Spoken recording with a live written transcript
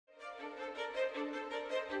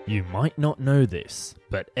You might not know this,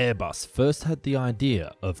 but Airbus first had the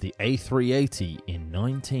idea of the A380 in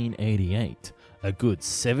 1988, a good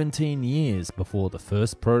 17 years before the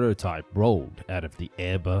first prototype rolled out of the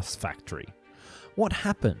Airbus factory. What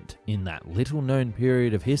happened in that little known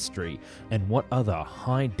period of history, and what other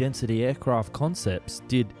high-density aircraft concepts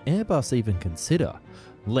did Airbus even consider?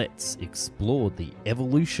 Let's explore the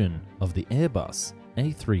evolution of the Airbus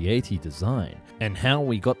A380 design and how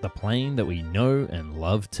we got the plane that we know and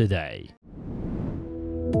love today.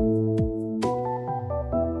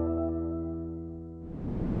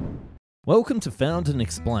 Welcome to Found and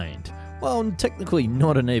Explained. Well, technically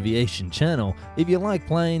not an aviation channel. If you like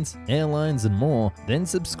planes, airlines and more, then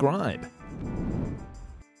subscribe.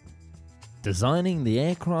 Designing the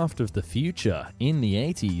aircraft of the future in the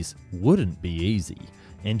 80s wouldn't be easy.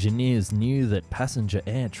 Engineers knew that passenger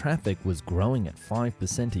air traffic was growing at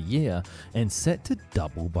 5% a year and set to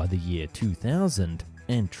double by the year 2000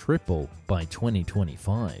 and triple by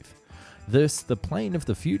 2025. Thus, the plane of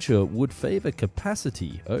the future would favor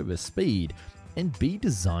capacity over speed and be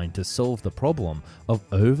designed to solve the problem of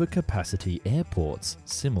overcapacity airports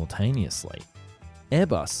simultaneously.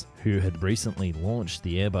 Airbus, who had recently launched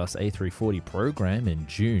the Airbus A340 program in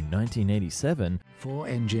June 1987, 4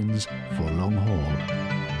 engines for long haul,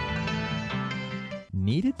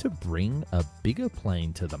 needed to bring a bigger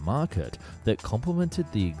plane to the market that complemented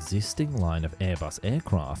the existing line of Airbus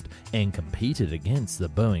aircraft and competed against the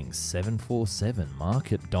Boeing 747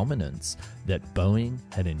 market dominance that Boeing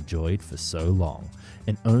had enjoyed for so long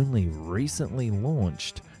and only recently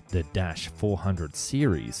launched the Dash 400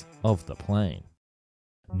 series of the plane.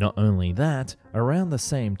 Not only that, around the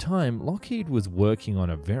same time, Lockheed was working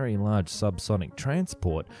on a very large subsonic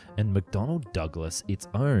transport and Mcdonnell Douglas its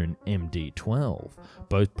own MD-12,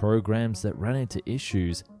 both programs that ran into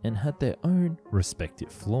issues and had their own respective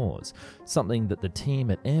flaws, something that the team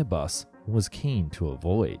at Airbus was keen to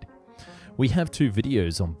avoid. We have 2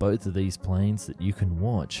 videos on both of these planes that you can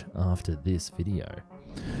watch after this video.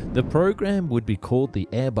 The program would be called the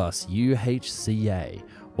Airbus UHCA,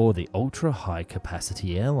 or the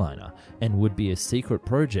Ultra-High-Capacity-Airliner, and would be a secret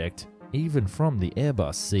project even from the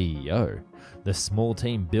Airbus CEO. The small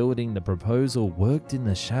team building the proposal worked in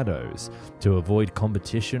the shadows to avoid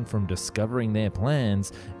competition from discovering their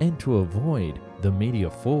plans and to avoid the media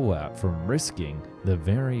fallout from risking the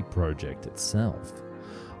very project itself.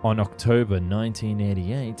 On October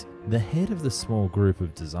 1988, the head of the small group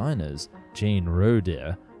of designers, Jean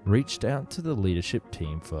Roeder, reached out to the leadership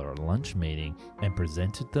team for a lunch meeting and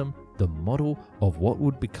presented them the model of what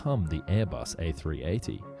would become the Airbus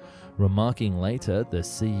A380. Remarking later the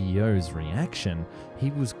CEO's reaction, he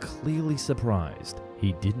was clearly surprised.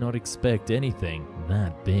 He did not expect anything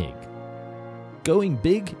that big. Going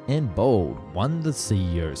big and bold won the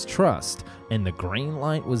CEO's trust, and the green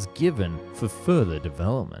light was given for further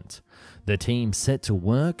development. The team set to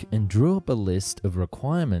work and drew up a list of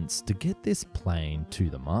requirements to get this plane to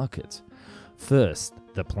the market. First,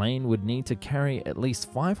 the plane would need to carry at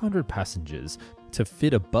least 500 passengers to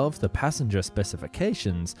fit above the passenger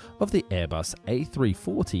specifications of the Airbus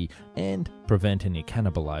A340 and prevent any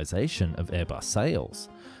cannibalization of Airbus sales.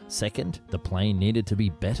 Second, the plane needed to be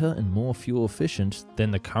better and more fuel efficient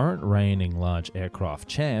than the current reigning large aircraft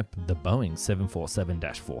champ, the Boeing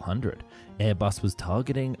 747-400. Airbus was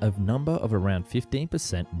targeting a number of around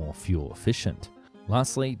 15% more fuel efficient.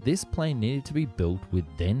 Lastly, this plane needed to be built with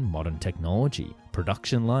then modern technology,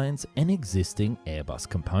 production lines, and existing Airbus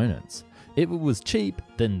components. If it was cheap,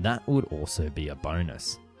 then that would also be a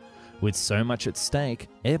bonus. With so much at stake,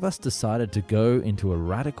 Airbus decided to go into a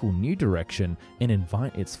radical new direction and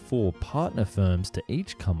invite its 4 partner firms to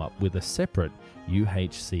each come up with a separate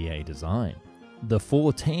UHCA design. The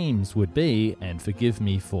 4 teams would be, and forgive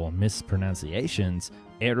me for mispronunciations,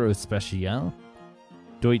 Aerospatiale,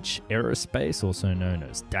 Deutsche Aerospace, also known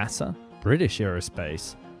as DASA, British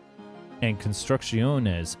Aerospace, and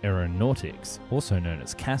Construcciones Aeronautics, also known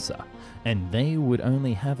as CASA, and they would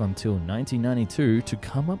only have until 1992 to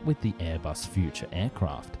come up with the Airbus future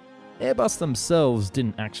aircraft. Airbus themselves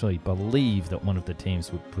didn't actually believe that one of the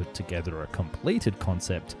teams would put together a completed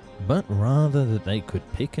concept, but rather that they could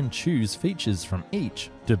pick and choose features from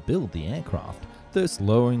each to build the aircraft, thus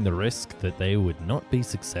lowering the risk that they would not be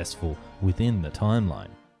successful within the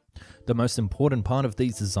timeline. The most important part of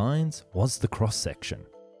these designs was the cross-section.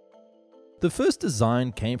 The first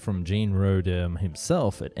design came from Jean Roeder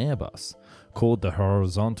himself at Airbus. Called the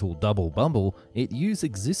horizontal double bubble, it used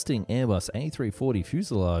existing Airbus A340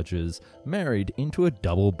 fuselages married into a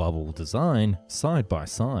double bubble design side by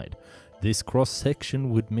side. This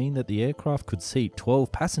cross-section would mean that the aircraft could seat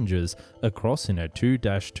 12 passengers across in a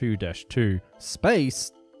 2-2-2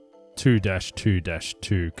 space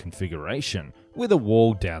 2-2-2 configuration with a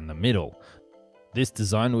wall down the middle. This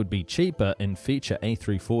design would be cheaper and feature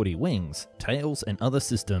A340 wings, tails and other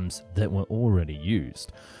systems that were already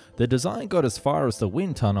used. The design got as far as the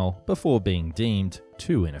wind tunnel before being deemed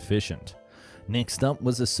too inefficient. Next up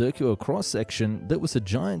was a circular cross-section that was a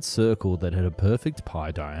giant circle that had a perfect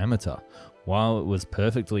pi diameter. While it was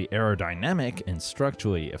perfectly aerodynamic and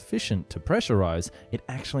structurally efficient to pressurize, it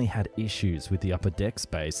actually had issues with the upper deck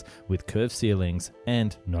space with curved ceilings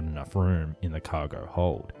and not enough room in the cargo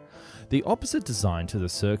hold. The opposite design to the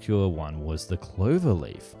circular one was the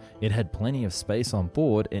cloverleaf. It had plenty of space on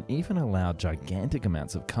board and even allowed gigantic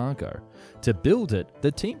amounts of cargo. To build it,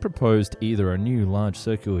 the team proposed either a new large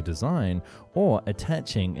circular design or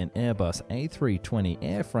attaching an Airbus A320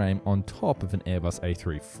 airframe on top of an Airbus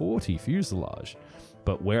A340 fuselage.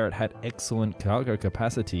 But where it had excellent cargo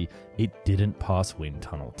capacity, it didn't pass wind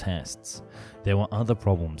tunnel tests. There were other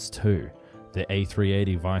problems too. The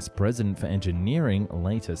A380 Vice President for Engineering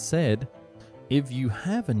later said, "If you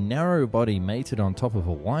have a narrow body mated on top of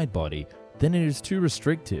a wide body, then it is too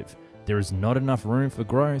restrictive. There is not enough room for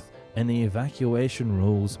growth, and the evacuation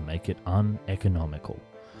rules make it uneconomical."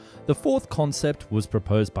 The fourth concept was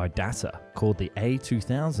proposed by DASA, called the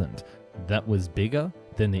A2000. That was bigger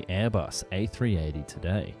than the Airbus A380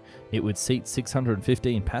 today. It would seat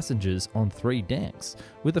 615 passengers on 3 decks,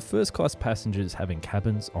 with the first-class passengers having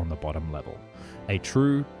cabins on the bottom level. A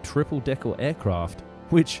true triple-decker aircraft,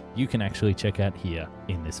 which you can actually check out here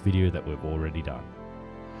in this video that we've already done.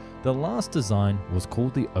 The last design was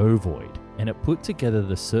called the Ovoid, and it put together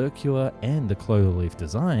the circular and the cloverleaf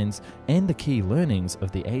designs and the key learnings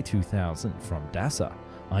of the A2000 from DASA.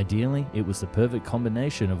 Ideally, it was the perfect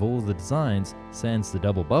combination of all the designs, sans the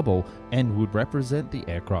double bubble, and would represent the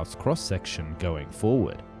aircraft's cross-section going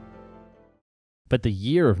forward. But the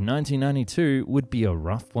year of 1992 would be a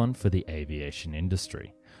rough one for the aviation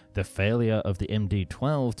industry. The failure of the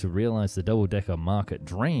MD-12 to realize the double-decker market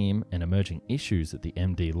dream and emerging issues at the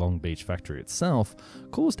MD Long Beach factory itself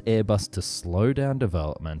caused Airbus to slow down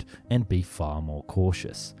development and be far more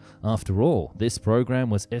cautious. After all, this program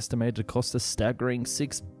was estimated to cost a staggering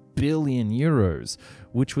 €6 billion,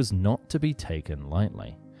 which was not to be taken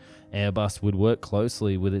lightly. Airbus would work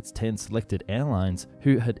closely with its 10 selected airlines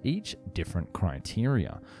who had each different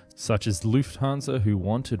criteria, such as Lufthansa, who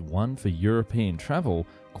wanted one for European travel,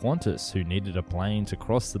 Qantas, who needed a plane to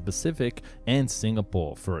cross the Pacific, and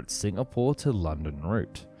Singapore for its Singapore to London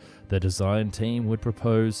route. The design team would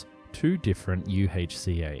propose 2 different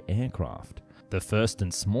UHCA aircraft. The first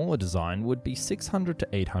and smaller design would be 600 to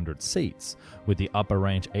 800 seats, with the upper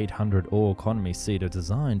range 800 all-economy seater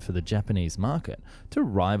designed for the Japanese market to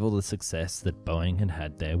rival the success that Boeing had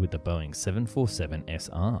had there with the Boeing 747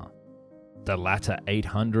 SR. The latter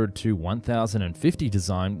 800 to 1050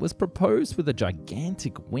 design was proposed with a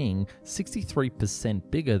gigantic wing 63%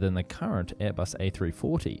 bigger than the current Airbus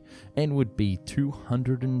A340 and would be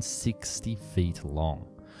 260 feet long.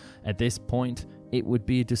 At this point, it would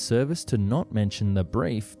be a disservice to not mention the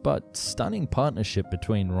brief but stunning partnership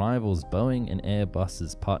between rivals Boeing and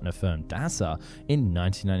Airbus's partner firm DASA in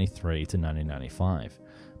 1993 to 1995.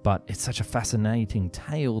 But it's such a fascinating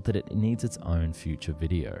tale that it needs its own future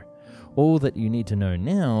video. All that you need to know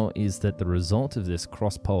now is that the result of this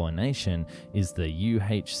cross-pollination is the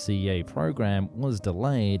UHCA program was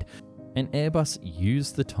delayed, and Airbus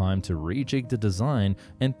used the time to rejig the design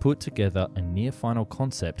and put together a near-final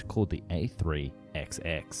concept called the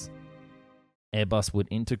A3XX. Airbus would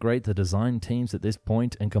integrate the design teams at this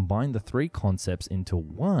point and combine the 3 concepts into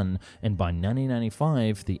one, and by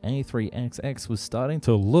 1995 the A3XX was starting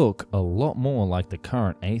to look a lot more like the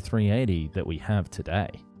current A380 that we have today.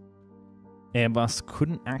 Airbus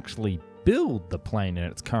couldn't actually build the plane in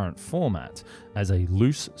its current format as a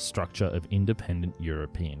loose structure of independent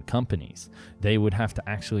European companies. They would have to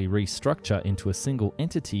actually restructure into a single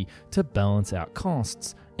entity to balance out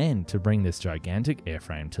costs and to bring this gigantic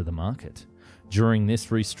airframe to the market. During this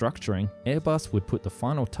restructuring, Airbus would put the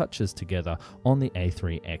final touches together on the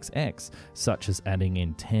A3XX, such as adding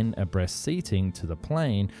in 10 abreast seating to the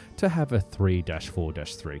plane to have a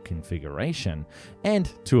 3-4-3 configuration,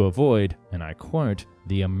 and to avoid, and I quote,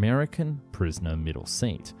 the American prisoner middle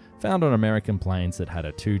seat, found on American planes that had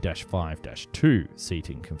a 2-5-2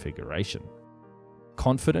 seating configuration.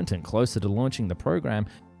 Confident and closer to launching the program,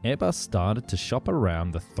 Airbus started to shop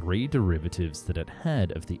around the three derivatives that it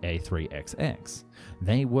had of the A3XX.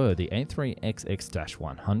 They were the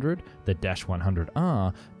A3XX-100, the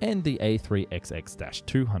 -100R, and the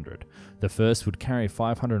A3XX-200. The first would carry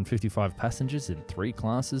 555 passengers in 3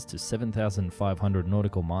 classes to 7,500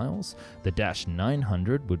 nautical miles. The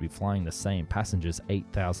 -900 would be flying the same passengers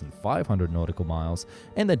 8,500 nautical miles,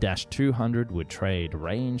 and the -200 would trade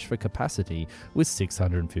range for capacity with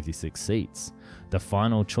 656 seats. The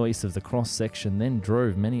final choice of the cross-section then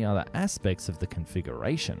drove many other aspects of the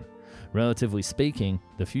configuration. Relatively speaking,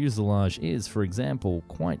 the fuselage is, for example,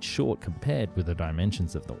 quite short compared with the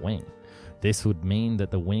dimensions of the wing. This would mean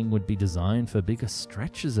that the wing would be designed for bigger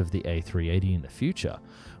stretches of the A380 in the future,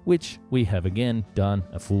 which we have again done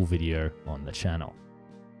a full video on the channel.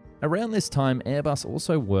 Around this time, Airbus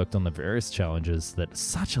also worked on the various challenges that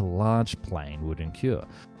such a large plane would incur,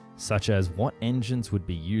 such as what engines would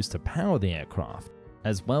be used to power the aircraft,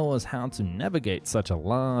 as well as how to navigate such a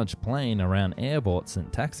large plane around airports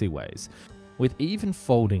and taxiways, with even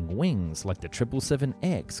folding wings like the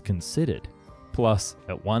 777X considered. Plus,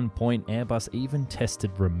 at one point Airbus even tested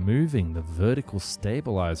removing the vertical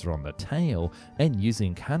stabilizer on the tail and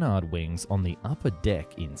using canard wings on the upper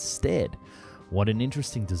deck instead. What an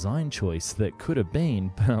interesting design choice that could have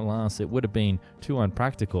been, but alas it would have been too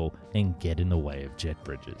unpractical and get in the way of jet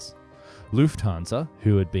bridges. Lufthansa,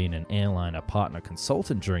 who had been an airliner partner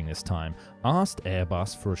consultant during this time, asked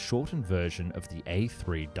Airbus for a shortened version of the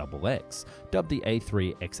A3XX, dubbed the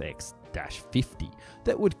A3XX-50,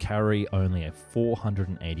 that would carry only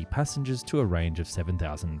 480 passengers to a range of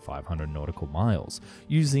 7,500 nautical miles,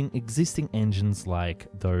 using existing engines like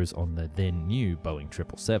those on the then new Boeing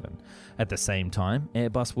 777. At the same time,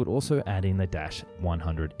 Airbus would also add in the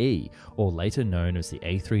 -100E, or later known as the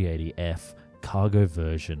A380F, cargo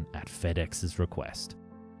version at FedEx's request.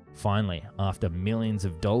 Finally, after millions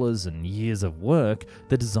of dollars and years of work,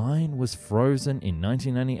 the design was frozen in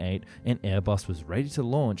 1998 and Airbus was ready to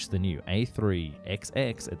launch the new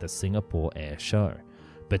A3XX at the Singapore Air Show.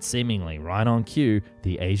 But seemingly right on cue,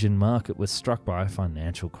 the Asian market was struck by a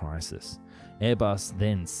financial crisis. Airbus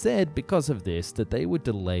then said because of this that they would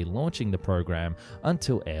delay launching the program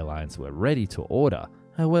until airlines were ready to order.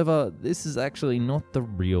 However, this is actually not the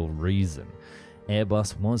real reason.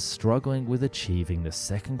 Airbus was struggling with achieving the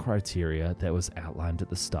second criteria that was outlined at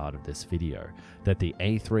the start of this video, that the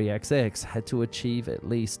A3XX had to achieve at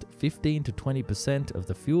least 15 to 20% of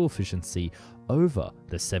the fuel efficiency over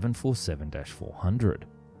the 747-400.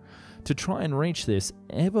 To try and reach this,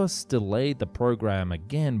 Airbus delayed the program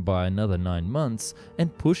again by another 9 months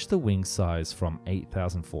and pushed the wing size from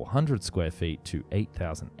 8,400 square feet to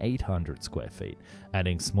 8,800 square feet,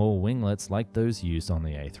 adding small winglets like those used on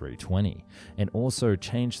the A320, and also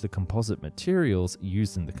changed the composite materials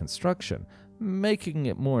used in the construction, making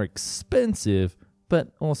it more expensive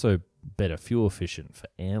but also better fuel efficient for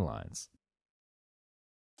airlines.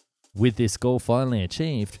 With this goal finally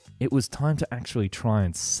achieved, it was time to actually try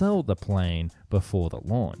and sell the plane before the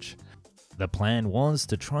launch. The plan was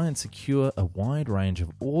to try and secure a wide range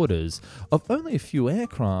of orders of only a few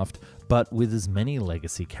aircraft, but with as many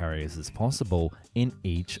legacy carriers as possible in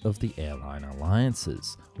each of the airline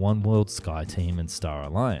alliances, Oneworld, SkyTeam and Star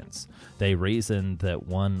Alliance. They reasoned that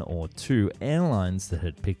 1 or 2 airlines that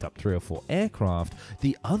had picked up 3 or 4 aircraft,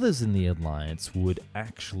 the others in the alliance would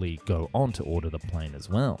actually go on to order the plane as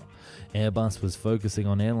well. Airbus was focusing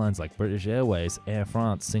on airlines like British Airways, Air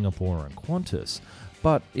France, Singapore and Qantas.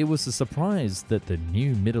 But it was a surprise that the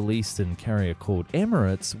new Middle Eastern carrier called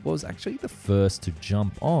Emirates was actually the first to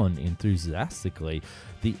jump on enthusiastically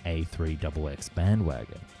the A3XX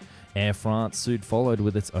bandwagon. Air France soon followed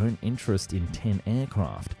with its own interest in 10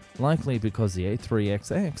 aircraft, likely because the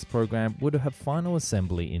A3XX program would have final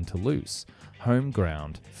assembly in Toulouse, home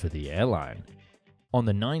ground for the airline. On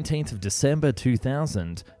the 19th of December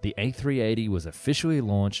 2000, the A380 was officially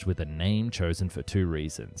launched with a name chosen for 2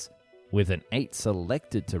 reasons. With an 8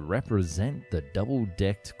 selected to represent the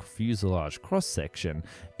double-decked fuselage cross-section,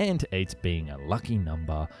 and 8 being a lucky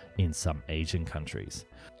number in some Asian countries.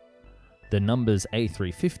 The numbers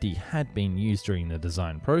A350 had been used during the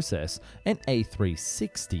design process, and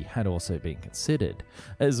A360 had also been considered,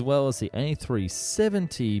 as well as the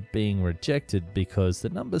A370 being rejected because the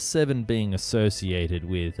number 7 being associated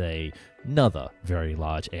with another very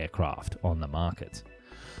large aircraft on the market.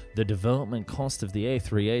 The development cost of the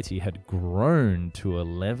A380 had grown to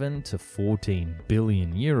 11 to 14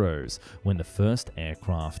 billion euros when the first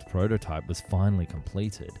aircraft prototype was finally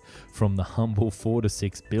completed, from the humble 4 to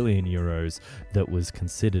 6 billion euros that was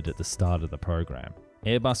considered at the start of the program.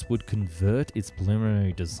 Airbus would convert its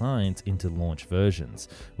preliminary designs into launch versions,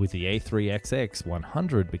 with the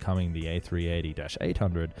A3XX-100 becoming the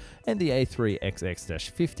A380-800 and the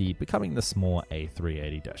A3XX-50 becoming the small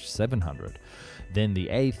A380-700. Then the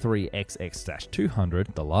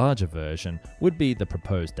A3XX-200, the larger version, would be the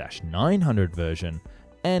proposed -900 version,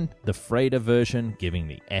 and the freighter version giving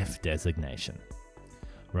the F designation.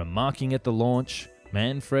 Remarking at the launch,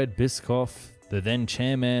 Manfred Bischoff, the then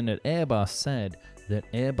chairman at Airbus, said that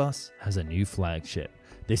Airbus has a new flagship.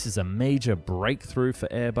 This is a major breakthrough for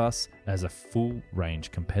Airbus as a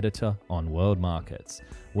full-range competitor on world markets.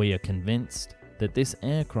 We are convinced that this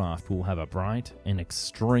aircraft will have a bright and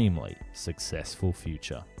extremely successful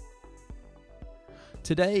future.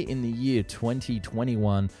 Today, in the year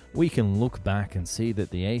 2021, we can look back and see that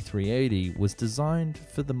the A380 was designed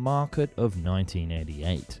for the market of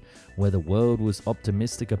 1988, where the world was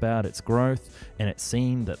optimistic about its growth and it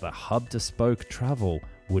seemed that the hub-to-spoke travel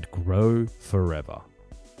would grow forever.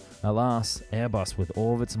 Alas, Airbus with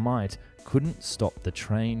all of its might couldn't stop the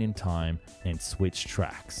train in time and switch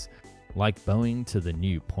tracks, like Boeing to the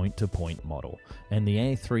new point-to-point model, and the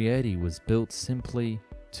A380 was built simply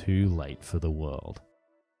too late for the world.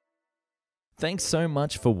 Thanks so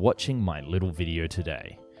much for watching my little video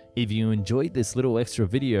today. If you enjoyed this little extra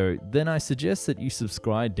video, then I suggest that you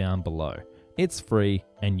subscribe down below. It's free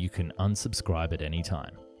and you can unsubscribe at any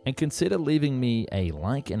time. And consider leaving me a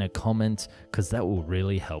like and a comment, because that will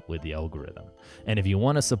really help with the algorithm. And if you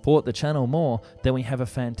want to support the channel more, then we have a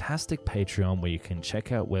fantastic Patreon where you can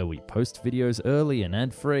check out where we post videos early and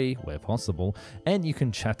ad-free where possible, and you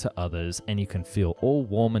can chat to others and you can feel all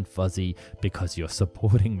warm and fuzzy because you're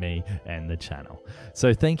supporting me and the channel.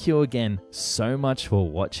 So thank you again so much for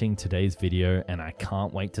watching today's video, and I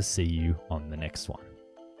can't wait to see you on the next one.